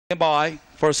By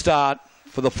for a start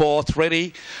for the fourth.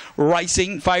 Ready,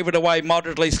 racing, favourite away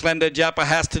moderately. Slender Japper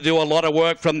has to do a lot of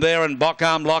work from there, and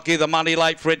Bockarm Lockie, the money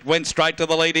late for it, went straight to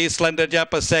the lead here. Slender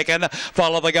Japper second,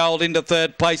 follow the gold into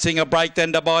third, placing a break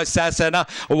then to By Sassana.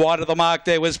 Wide of the mark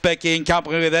there was Becky in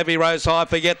company with Heavy Rose High.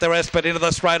 Forget the rest, but into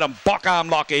the straight, and Bockarm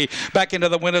Lockie back into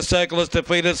the winner's circle has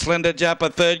defeated Slender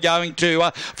Japper. Third going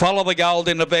to follow the gold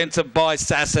in advance of By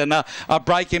Sassana. A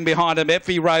break in behind him,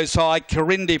 Heavy Rose High,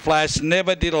 Corindi Flash,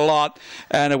 never did a lot,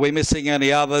 and are we missing any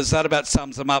others? That about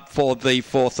sums them up for the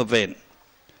fourth event.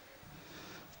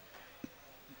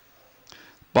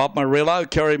 Bob Murillo,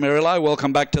 Kerry Murillo,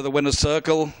 welcome back to the winner's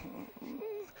circle.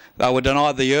 They were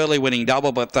denied the early winning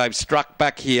double, but they've struck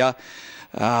back here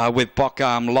with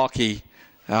Bockarm Lockie.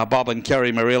 Bob and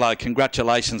Kerry Murillo,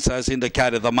 congratulations. As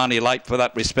indicated, the money late for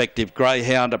that respective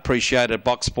greyhound. Appreciated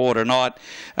box sport tonight,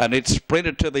 and it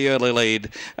sprinted to the early lead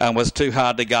and was too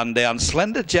hard to gun down.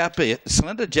 Slender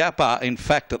Japper, in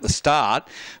fact, at the start,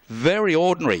 very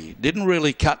ordinary. Didn't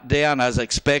really cut down as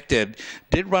expected.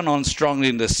 Did run on strongly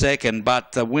into second,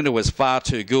 but the winner was far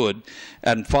too good.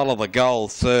 And Follow the Goal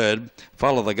third.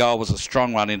 Follow the Goal was a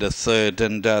strong run into third,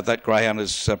 and that greyhound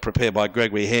is prepared by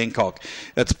Gregory Hancock.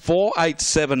 It's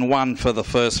 4.871 for the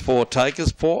first four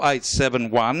takers.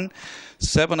 4.871.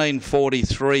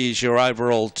 17.43 is your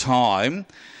overall time.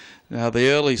 Now, the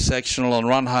early sectional and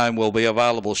run home will be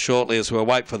available shortly as we'll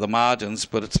wait for the margins,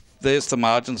 but there's the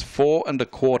margins, 4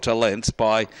 1/4 lengths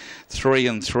by 3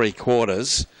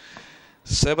 3/4.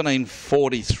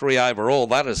 17.43 overall.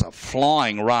 That is a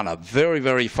flying run, a very,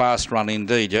 very fast run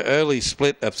indeed. Your early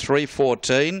split of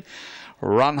 3.14.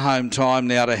 Run home time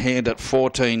now to hand at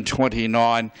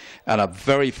 14.29, and a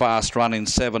very fast run in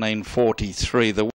 17.43.